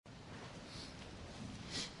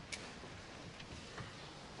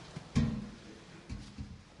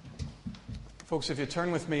Folks, if you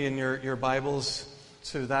turn with me in your Bibles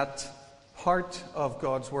to that part of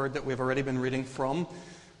God's Word that we've already been reading from,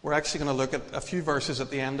 we're actually going to look at a few verses at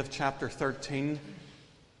the end of chapter 13,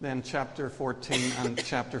 then chapter 14 and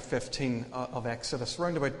chapter 15 of Exodus,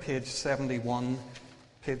 round about page 71,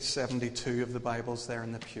 page 72 of the Bibles there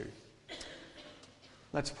in the pew.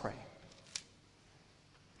 Let's pray.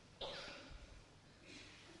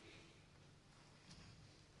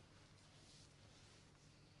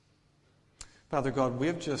 Father God, we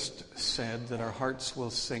have just said that our hearts will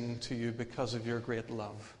sing to you because of your great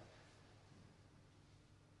love.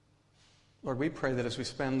 Lord, we pray that as we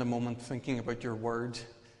spend a moment thinking about your word,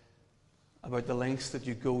 about the lengths that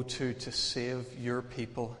you go to save your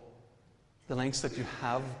people, the lengths that you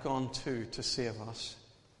have gone to save us,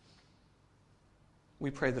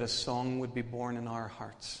 we pray that a song would be born in our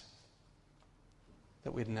hearts,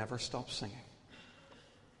 that we'd never stop singing.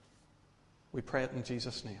 We pray it in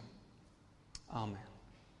Jesus' name. Amen.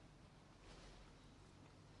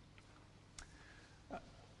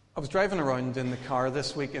 I was driving around in the car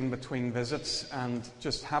this week in between visits and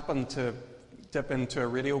just happened to dip into a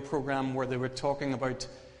radio program where they were talking about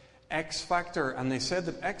X Factor, and they said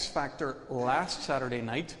that X Factor last Saturday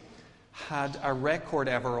night had a record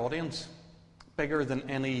ever audience, bigger than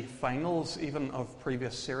any finals even of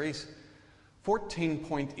previous series.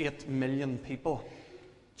 14.8 million people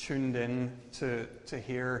tuned in to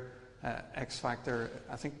hear X Factor.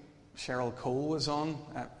 I think Cheryl Cole was on,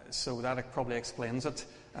 so that probably explains it.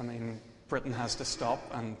 I mean, Britain has to stop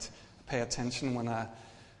and pay attention when a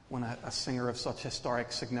singer of such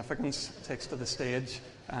historic significance takes to the stage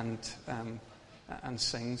and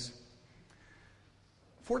sings.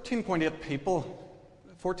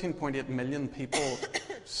 14.8 million people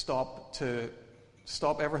stop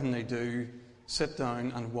everything they do, sit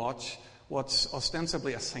down and watch what's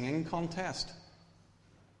ostensibly a singing contest.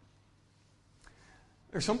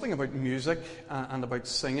 There's something about music and about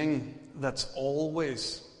singing that's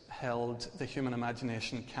always held the human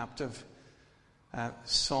imagination captive.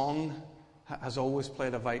 Song has always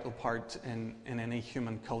played a vital part in any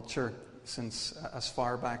human culture since as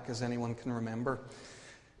far back as anyone can remember.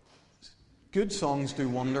 Good songs do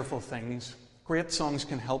wonderful things. Great songs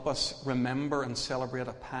can help us remember and celebrate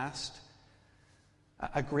a past.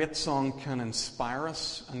 A great song can inspire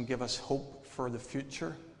us and give us hope for the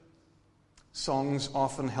future. Songs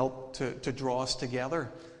often help to draw us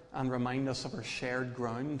together and remind us of our shared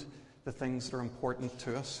ground, the things that are important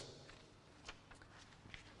to us.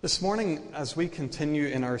 This morning, as we continue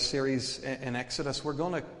in our series in Exodus, we're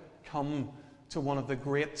going to come to one of the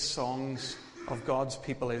great songs of God's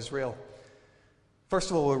people Israel. First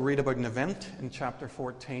of all, we'll read about an event in chapter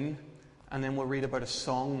 14, and then we'll read about a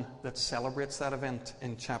song that celebrates that event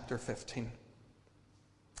in chapter 15.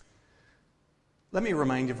 Let me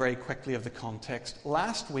remind you very quickly of the context.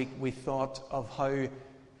 Last week we thought of how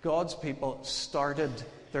God's people started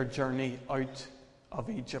their journey out of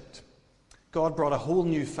Egypt. God brought a whole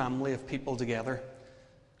new family of people together.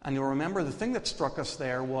 And you'll remember the thing that struck us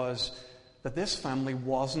there was that this family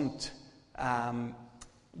wasn't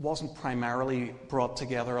primarily brought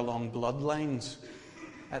together along bloodlines.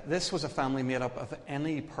 This was a family made up of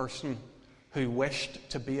any person who wished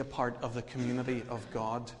to be a part of the community of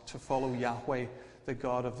God, to follow Yahweh, the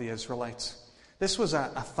God of the Israelites. This was a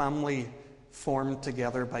family formed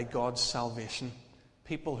together by God's salvation,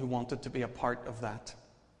 people who wanted to be a part of that.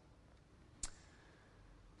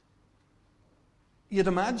 You'd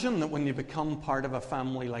imagine that when you become part of a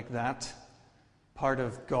family like that, part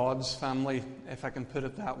of God's family, if I can put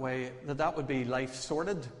it that way, that would be life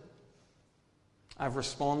sorted. I've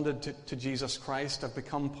responded to Jesus Christ. I've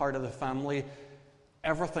become part of the family.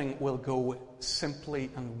 Everything will go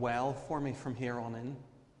simply and well for me from here on in.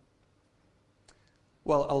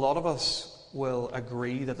 Well, a lot of us will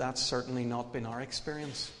agree that that's certainly not been our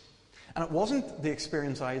experience. And it wasn't the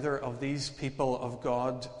experience either of these people of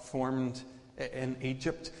God formed in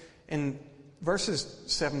Egypt. In verses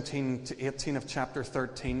 17 to 18 of chapter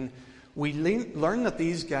 13, we learn that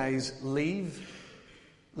these guys leave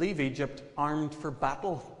Egypt armed for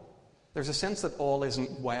battle. There's a sense that all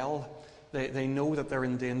isn't well. They know that they're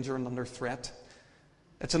in danger and under threat.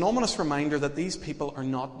 It's an ominous reminder that these people are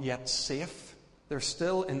not yet safe. They're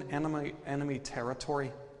still in enemy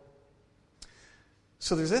territory.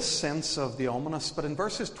 So there's this sense of the ominous, but in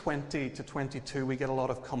verses 20 to 22 we get a lot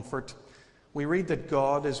of comfort. We read that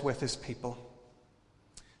God is with his people.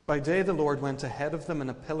 By day the Lord went ahead of them in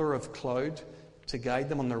a pillar of cloud to guide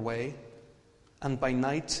them on their way, and by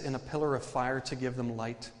night in a pillar of fire to give them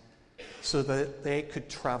light, so that they could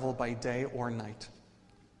travel by day or night.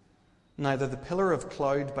 Neither the pillar of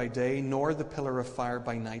cloud by day nor the pillar of fire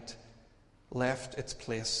by night left its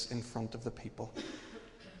place in front of the people.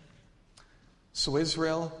 So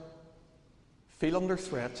Israel feel under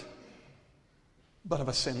threat, but have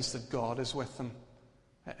a sense that God is with them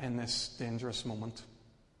in this dangerous moment.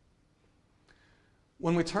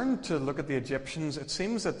 When we turn to look at the Egyptians, it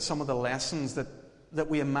seems that some of the lessons that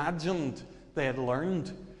we imagined they had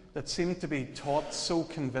learned, that seemed to be taught so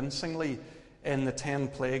convincingly in the 10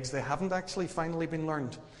 plagues, they haven't actually finally been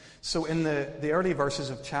learned. So in the early verses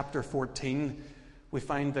of chapter 14, we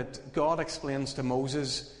find that God explains to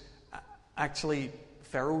Moses, actually,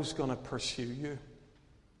 Pharaoh's going to pursue you.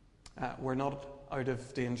 We're not out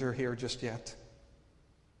of danger here just yet.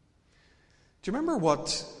 Do you remember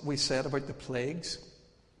what we said about the plagues?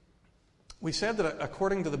 We said that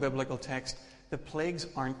according to the biblical text, the plagues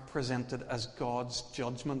aren't presented as God's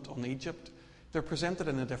judgment on Egypt. They're presented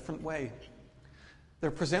in a different way. They're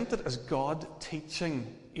presented as God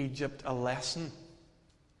teaching Egypt a lesson.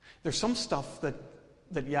 There's some stuff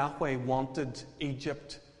that Yahweh wanted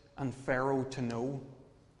Egypt and Pharaoh to know.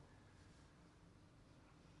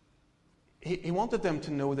 He wanted them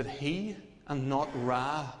to know that he, and not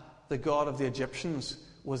Ra, the god of the Egyptians,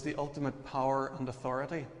 was the ultimate power and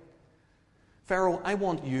authority. Pharaoh, I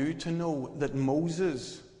want you to know that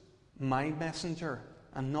Moses, my messenger,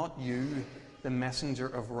 and not you, the messenger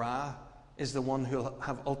of Ra, is the one who will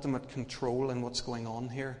have ultimate control in what's going on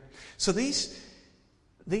here. So these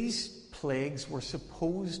plagues were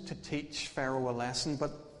supposed to teach Pharaoh a lesson,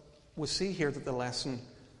 but we see here that the lesson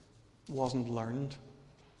wasn't learned.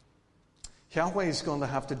 Yahweh is going to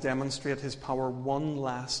have to demonstrate his power one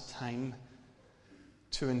last time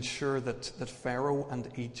to ensure that Pharaoh and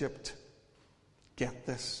Egypt get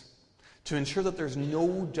this. To ensure that there's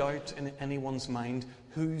no doubt in anyone's mind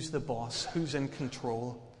who's the boss, who's in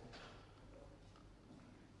control.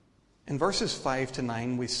 In verses 5 to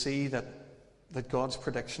 9, we see that God's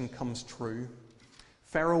prediction comes true.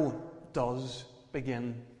 Pharaoh does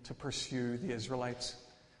begin to pursue the Israelites.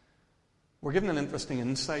 We're given an interesting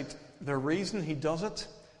insight. The reason he does it,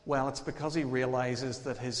 well, it's because he realizes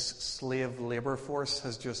that his slave labor force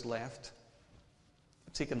has just left.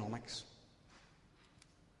 It's economics.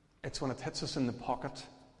 It's when it hits us in the pocket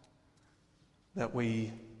that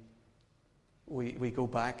we go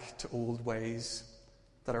back to old ways,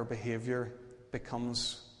 that our behavior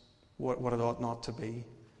becomes what it ought not to be.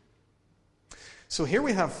 So here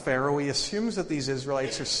we have Pharaoh. He assumes that these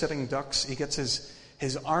Israelites are sitting ducks. He gets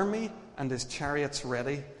his army and his chariots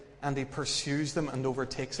ready, and he pursues them and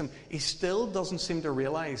overtakes them. He still doesn't seem to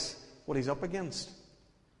realize what he's up against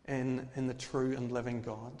in the true and living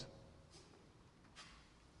God.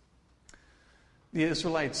 The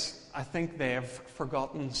Israelites, I think they've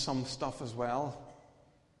forgotten some stuff as well.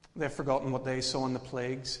 They've forgotten what they saw in the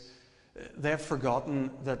plagues. They've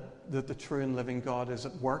forgotten that the true and living God is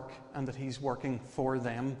at work and that he's working for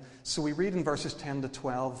them. So we read in verses 10 to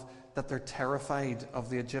 12 that they're terrified of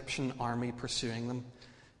the Egyptian army pursuing them.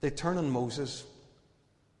 They turn on Moses.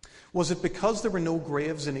 Was it because there were no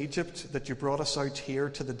graves in Egypt that you brought us out here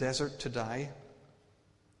to the desert to die?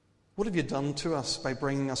 What have you done to us by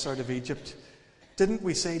bringing us out of Egypt? Didn't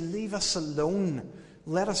we say, leave us alone,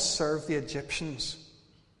 let us serve the Egyptians?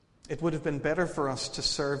 It would have been better for us to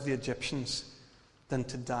serve the Egyptians than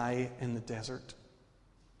to die in the desert.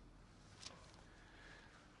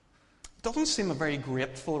 It doesn't seem a very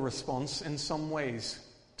grateful response in some ways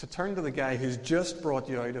to turn to the guy who's just brought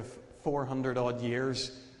you out of 400 odd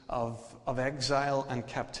years of exile and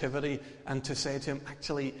captivity and to say to him,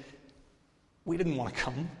 actually, we didn't want to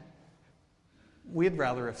come. We'd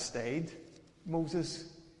rather have stayed, Moses,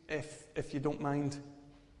 if you don't mind.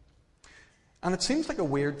 And it seems like a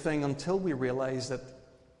weird thing until we realize that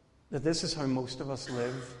this is how most of us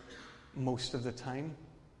live most of the time.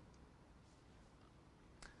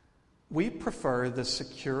 We prefer the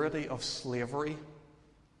security of slavery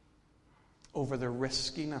over the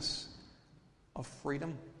riskiness of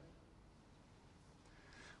freedom.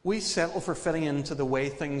 We settle for fitting into the way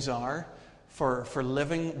things are, for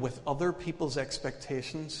living with other people's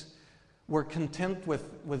expectations. We're content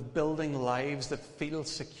with building lives that feel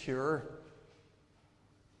secure.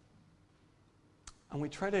 And we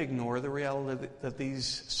try to ignore the reality that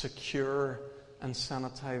these secure and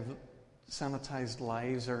sanitized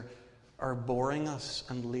lives are boring us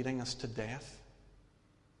and leading us to death.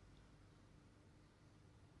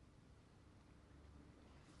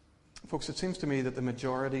 Folks, it seems to me that the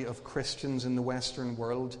majority of Christians in the Western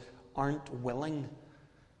world aren't willing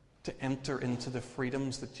to enter into the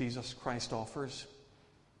freedoms that Jesus Christ offers.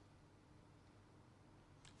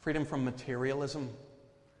 Freedom from materialism,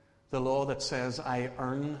 the law that says, I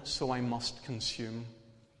earn, so I must consume.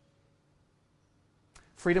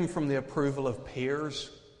 Freedom from the approval of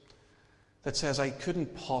peers that says I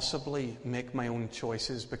couldn't possibly make my own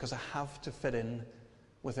choices because I have to fit in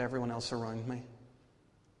with everyone else around me.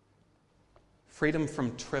 Freedom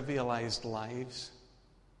from trivialized lives.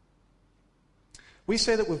 We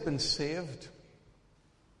say that we've been saved,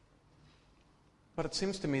 but it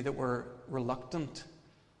seems to me that we're reluctant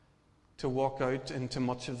to walk out into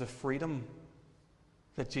much of the freedom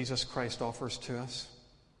that Jesus Christ offers to us.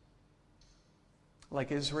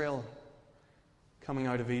 Like Israel, coming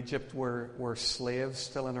out of Egypt, we're slaves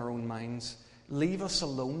still in our own minds. Leave us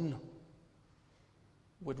alone.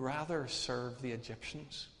 Would rather serve the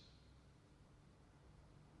Egyptians.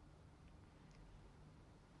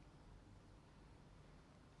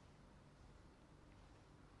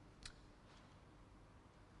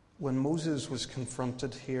 When Moses was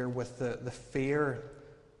confronted here with the fear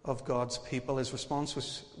of God's people, his response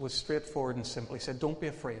was straightforward and simple. He said, don't be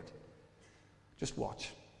afraid. Just watch.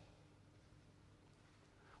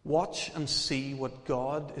 Watch and see what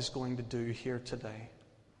God is going to do here today.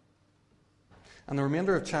 And the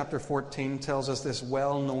remainder of chapter 14 tells us this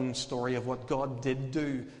well-known story of what God did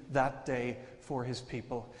do that day for his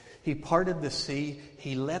people. He parted the sea,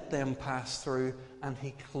 he let them pass through, and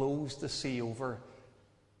he closed the sea over,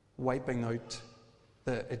 wiping out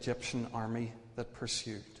the Egyptian army that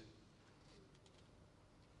pursued.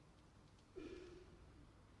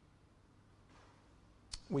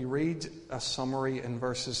 We read a summary in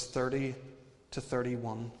verses 30 to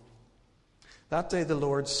 31. That day the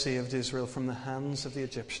Lord saved Israel from the hands of the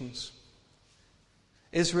Egyptians.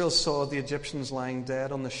 Israel saw the Egyptians lying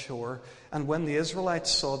dead on the shore, and when the Israelites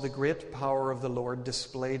saw the great power of the Lord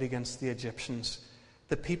displayed against the Egyptians,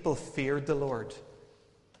 the people feared the Lord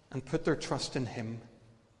and put their trust in him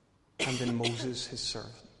and in Moses his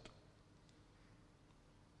servant.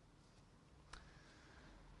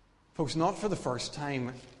 Folks, not for the first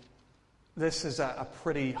time, this is a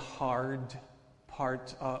pretty hard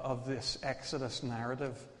part of this Exodus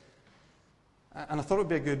narrative. And I thought it would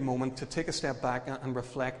be a good moment to take a step back and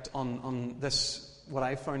reflect on this, what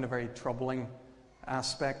I found a very troubling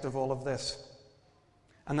aspect of all of this.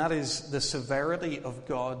 And that is the severity of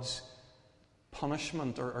God's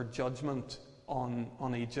punishment or judgment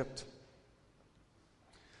on Egypt.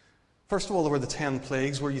 First of all, there were the 10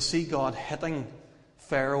 plagues where you see God hitting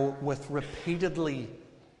Pharaoh with repeatedly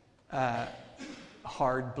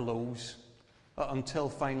hard blows until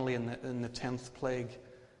finally in the 10th plague,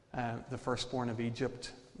 the firstborn of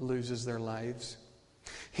Egypt loses their lives.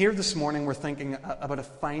 Here this morning we're thinking about a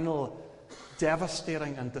final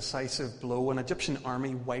devastating and decisive blow, an Egyptian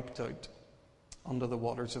army wiped out under the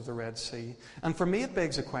waters of the Red Sea. And for me it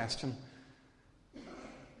begs a question: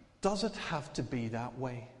 does it have to be that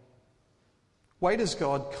way? Why does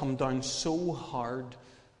God come down so hard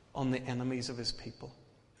on the enemies of his people?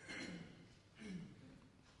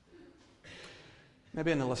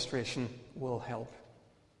 Maybe an illustration will help.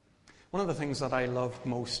 One of the things that I loved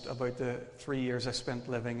most about the 3 years I spent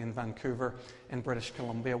living in Vancouver in British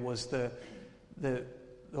Columbia was the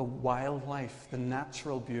wildlife, the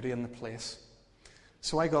natural beauty in the place.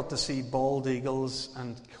 So I got to see bald eagles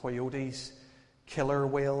and coyotes, killer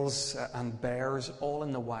whales and bears, all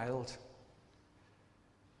in the wild.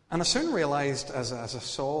 And I soon realized, as I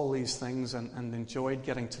saw all these things and enjoyed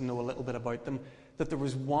getting to know a little bit about them, that there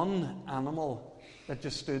was one animal that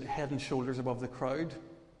just stood head and shoulders above the crowd.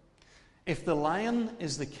 If the lion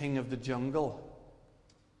is the king of the jungle,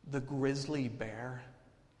 the grizzly bear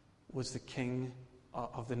was the king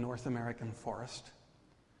of the North American forest.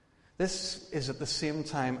 This is at the same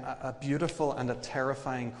time a beautiful and a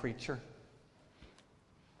terrifying creature.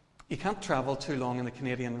 You can't travel too long in the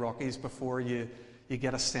Canadian Rockies before you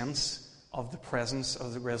get a sense of the presence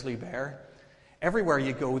of the grizzly bear. Everywhere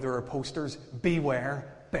you go, there are posters,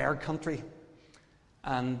 beware, bear country.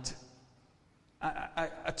 And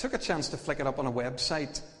I took a chance to flick it up on a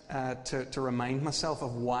website to remind myself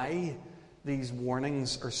of why these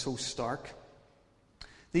warnings are so stark.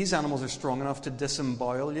 These animals are strong enough to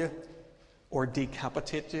disembowel you or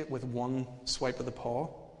decapitate you with one swipe of the paw.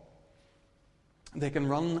 They can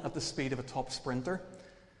run at the speed of a top sprinter.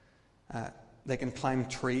 They can climb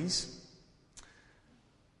trees.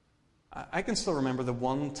 I can still remember the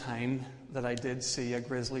one time that I did see a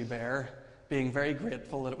grizzly bear, being very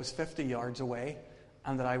grateful that it was 50 yards away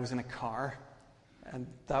and that I was in a car. And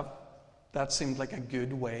that seemed like a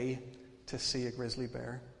good way to see a grizzly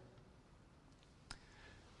bear.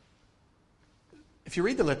 If you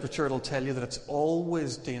read the literature, it'll tell you that it's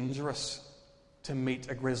always dangerous to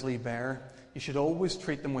meet a grizzly bear. You should always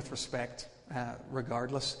treat them with respect,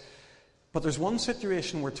 regardless. But there's one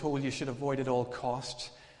situation we're told you should avoid at all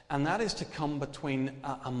costs, and that is to come between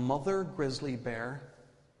a mother grizzly bear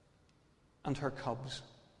and her cubs.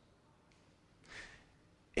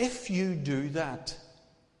 If you do that,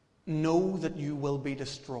 know that you will be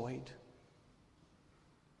destroyed.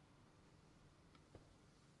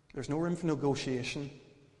 There's no room for negotiation,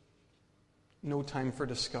 no time for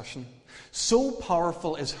discussion. So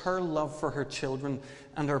powerful is her love for her children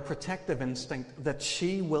and her protective instinct that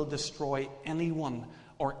she will destroy anyone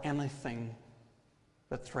or anything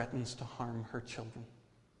that threatens to harm her children.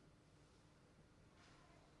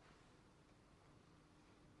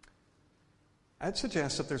 I'd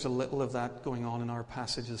suggest that there's a little of that going on in our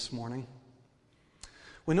passage this morning.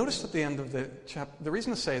 We noticed at the end of the chapter, the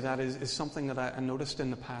reason I say that is something that I noticed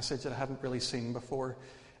in the passage that I hadn't really seen before.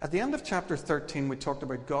 At the end of chapter 13, we talked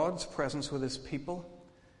about God's presence with his people.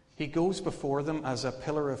 He goes before them as a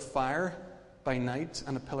pillar of fire by night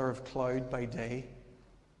and a pillar of cloud by day.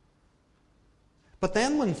 But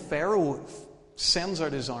then when Pharaoh sends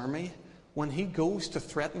out his army, when he goes to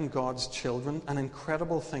threaten God's children, an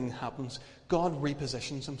incredible thing happens. God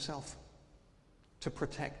repositions himself to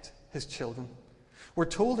protect his children. We're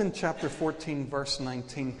told in chapter 14, verse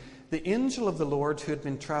 19, the angel of the Lord who had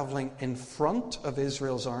been traveling in front of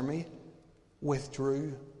Israel's army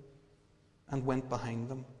withdrew and went behind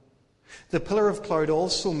them. The pillar of cloud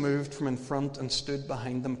also moved from in front and stood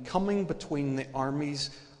behind them, coming between the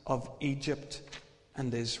armies of Egypt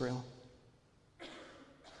and Israel.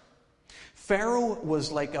 Pharaoh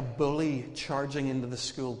was like a bully charging into the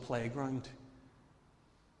school playground.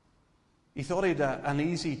 He thought he had an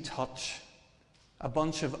easy touch. A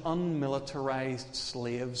bunch of unmilitarized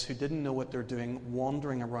slaves who didn't know what they're doing,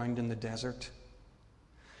 wandering around in the desert.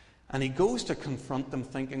 And he goes to confront them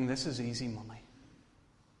thinking this is easy money.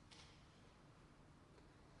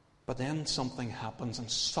 But then something happens and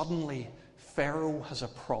suddenly Pharaoh has a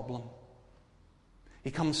problem.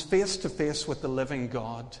 He comes face to face with the living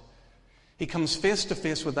God. He comes face to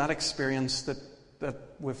face with that experience that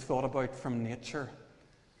we've thought about from nature.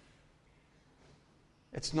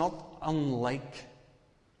 It's not unlike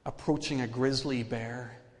approaching a grizzly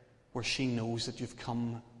bear where she knows that you've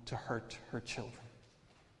come to hurt her children.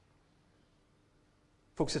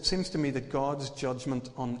 Folks, it seems to me that God's judgment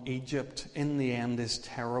on Egypt in the end is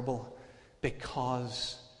terrible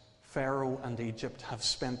because Pharaoh and Egypt have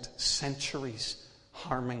spent centuries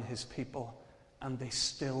harming his people and they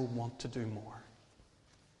still want to do more.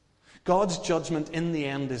 God's judgment in the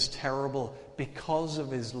end is terrible because of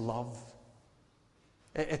his love.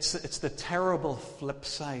 It's the terrible flip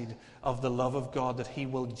side of the love of God that he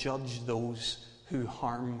will judge those who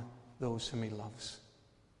harm those whom he loves.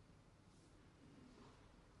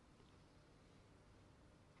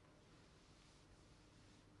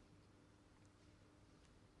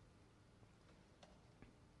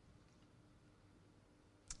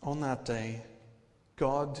 On that day,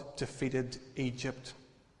 God defeated Egypt,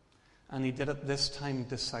 and he did it this time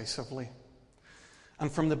decisively.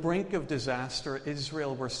 And from the brink of disaster,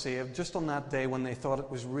 Israel were saved. Just on that day when they thought it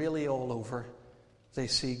was really all over, they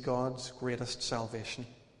see God's greatest salvation.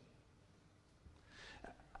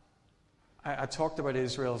 I talked about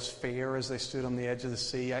Israel's fear as they stood on the edge of the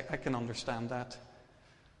sea. I can understand that.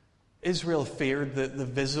 Israel feared the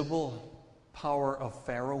visible power of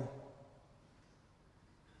Pharaoh.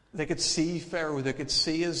 They could see Pharaoh, they could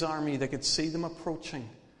see his army, they could see them approaching.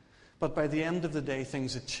 But by the end of the day,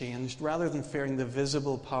 things had changed. Rather than fearing the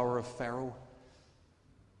visible power of Pharaoh,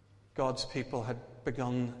 God's people had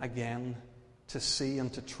begun again to see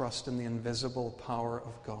and to trust in the invisible power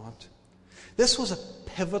of God. This was a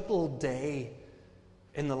pivotal day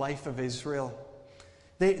in the life of Israel.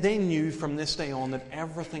 They knew from this day on that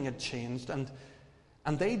everything had changed, and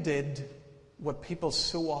they did what people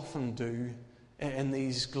so often do in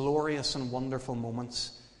these glorious and wonderful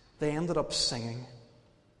moments. They ended up singing.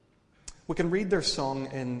 We can read their song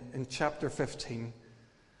in chapter 15.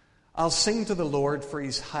 I'll sing to the Lord, for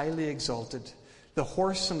he's highly exalted. The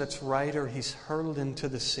horse and its rider he's hurled into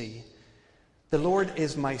the sea. The Lord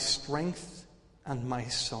is my strength and my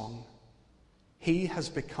song. He has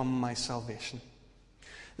become my salvation.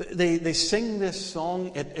 They sing this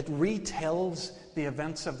song. It retells the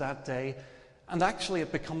events of that day. And actually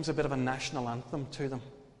it becomes a bit of a national anthem to them.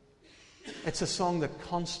 It's a song that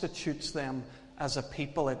constitutes them as a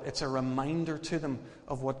people. It's a reminder to them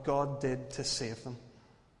of what God did to save them.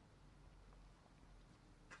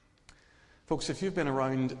 Folks, if you've been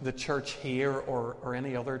around the church here or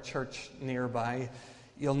any other church nearby,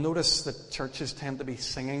 you'll notice that churches tend to be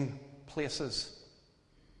singing places.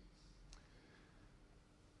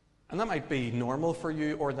 And that might be normal for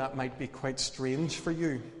you, or that might be quite strange for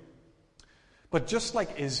you. But just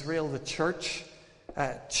like Israel, the church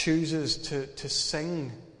chooses to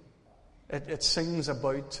sing. It sings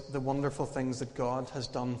about the wonderful things that God has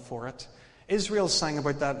done for it. Israel sang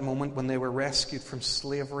about that moment when they were rescued from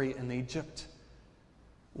slavery in Egypt.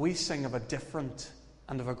 We sing of a different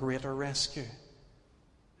and of a greater rescue.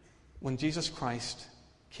 When Jesus Christ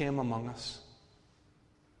came among us,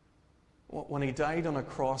 when he died on a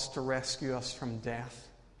cross to rescue us from death,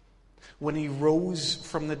 when he rose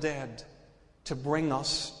from the dead to bring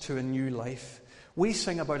us to a new life, we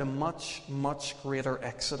sing about a much, much greater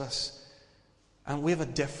exodus. And we have a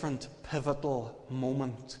different pivotal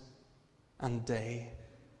moment and day.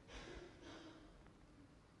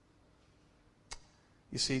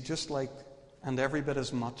 You see, just like, and every bit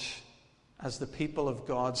as much as the people of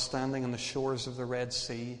God standing on the shores of the Red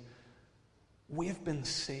Sea, we have been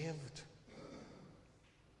saved.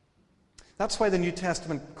 That's why the New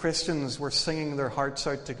Testament Christians were singing their hearts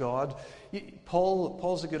out to God.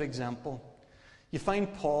 Paul's a good example. You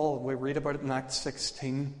find Paul, we read about it in Acts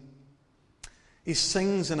 16. He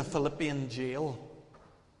sings in a Philippian jail.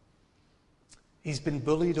 He's been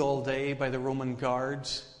bullied all day by the Roman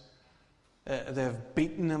guards. They've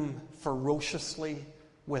beaten him ferociously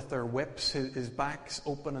with their whips. His back's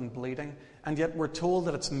open and bleeding. And yet we're told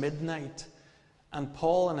that it's midnight. And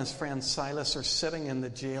Paul and his friend Silas are sitting in the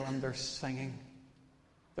jail and they're singing.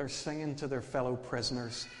 They're singing to their fellow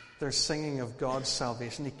prisoners. They're singing of God's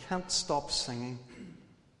salvation. He can't stop singing.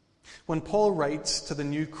 When Paul writes to the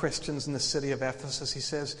new Christians in the city of Ephesus, he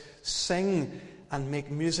says, "Sing and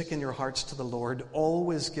make music in your hearts to the Lord,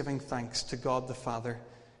 always giving thanks to God the Father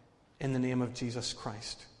in the name of Jesus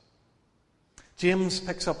Christ." James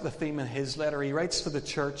picks up the theme in his letter. He writes to the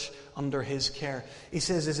church under his care. He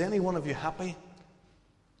says, "Is any one of you happy?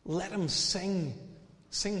 Let him sing.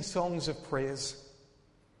 Sing songs of praise."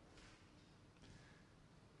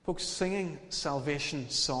 Folks, singing salvation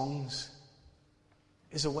songs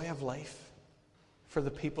is a way of life for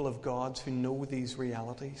the people of God who know these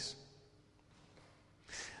realities.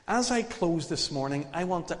 As I close this morning, I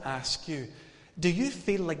want to ask you, do you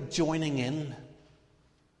feel like joining in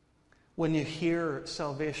when you hear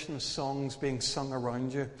salvation songs being sung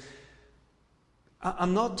around you?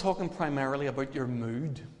 I'm not talking primarily about your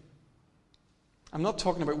mood. I'm not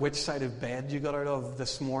talking about which side of bed you got out of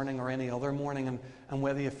this morning or any other morning and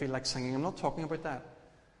whether you feel like singing. I'm not talking about that.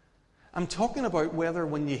 I'm talking about whether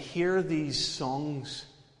when you hear these songs,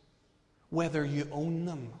 whether you own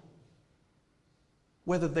them,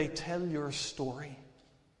 whether they tell your story.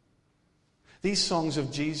 These songs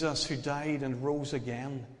of Jesus who died and rose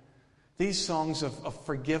again, these songs of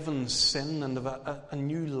forgiven sin and of a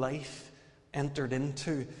new life entered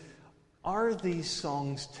into, are these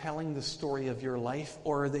songs telling the story of your life,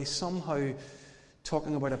 or are they somehow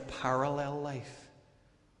talking about a parallel life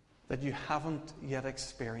that you haven't yet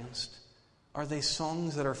experienced? Are they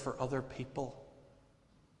songs that are for other people,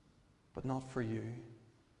 but not for you?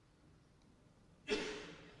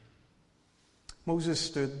 Moses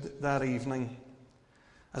stood that evening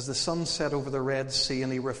as the sun set over the Red Sea,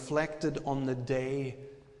 and he reflected on the day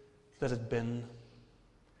that had been.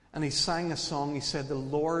 And he sang a song. He said, "The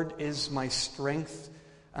Lord is my strength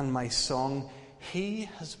and my song. He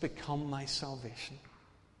has become my salvation."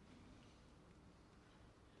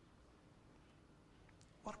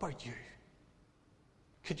 What about you?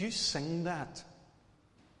 Could you sing that?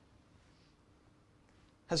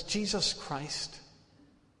 Has Jesus Christ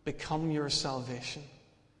become your salvation?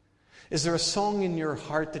 Is there a song in your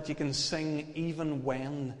heart that you can sing even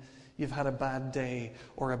when you've had a bad day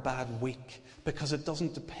or a bad week, because it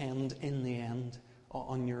doesn't depend in the end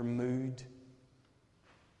on your mood?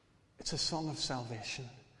 It's a song of salvation,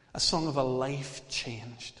 a song of a life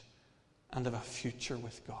changed and of a future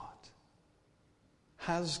with God.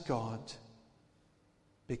 Has God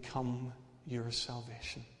become your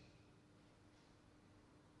salvation?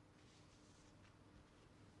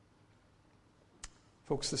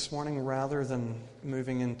 Folks, this morning, rather than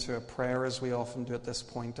moving into a prayer as we often do at this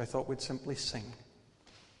point, I thought we'd simply sing.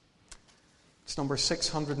 It's number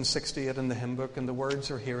 668 in the hymn book, and the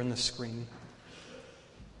words are here on the screen.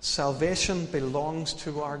 Salvation belongs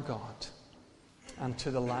to our God and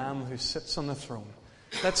to the Lamb who sits on the throne.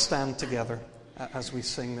 Let's stand together as we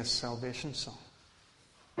sing this salvation song.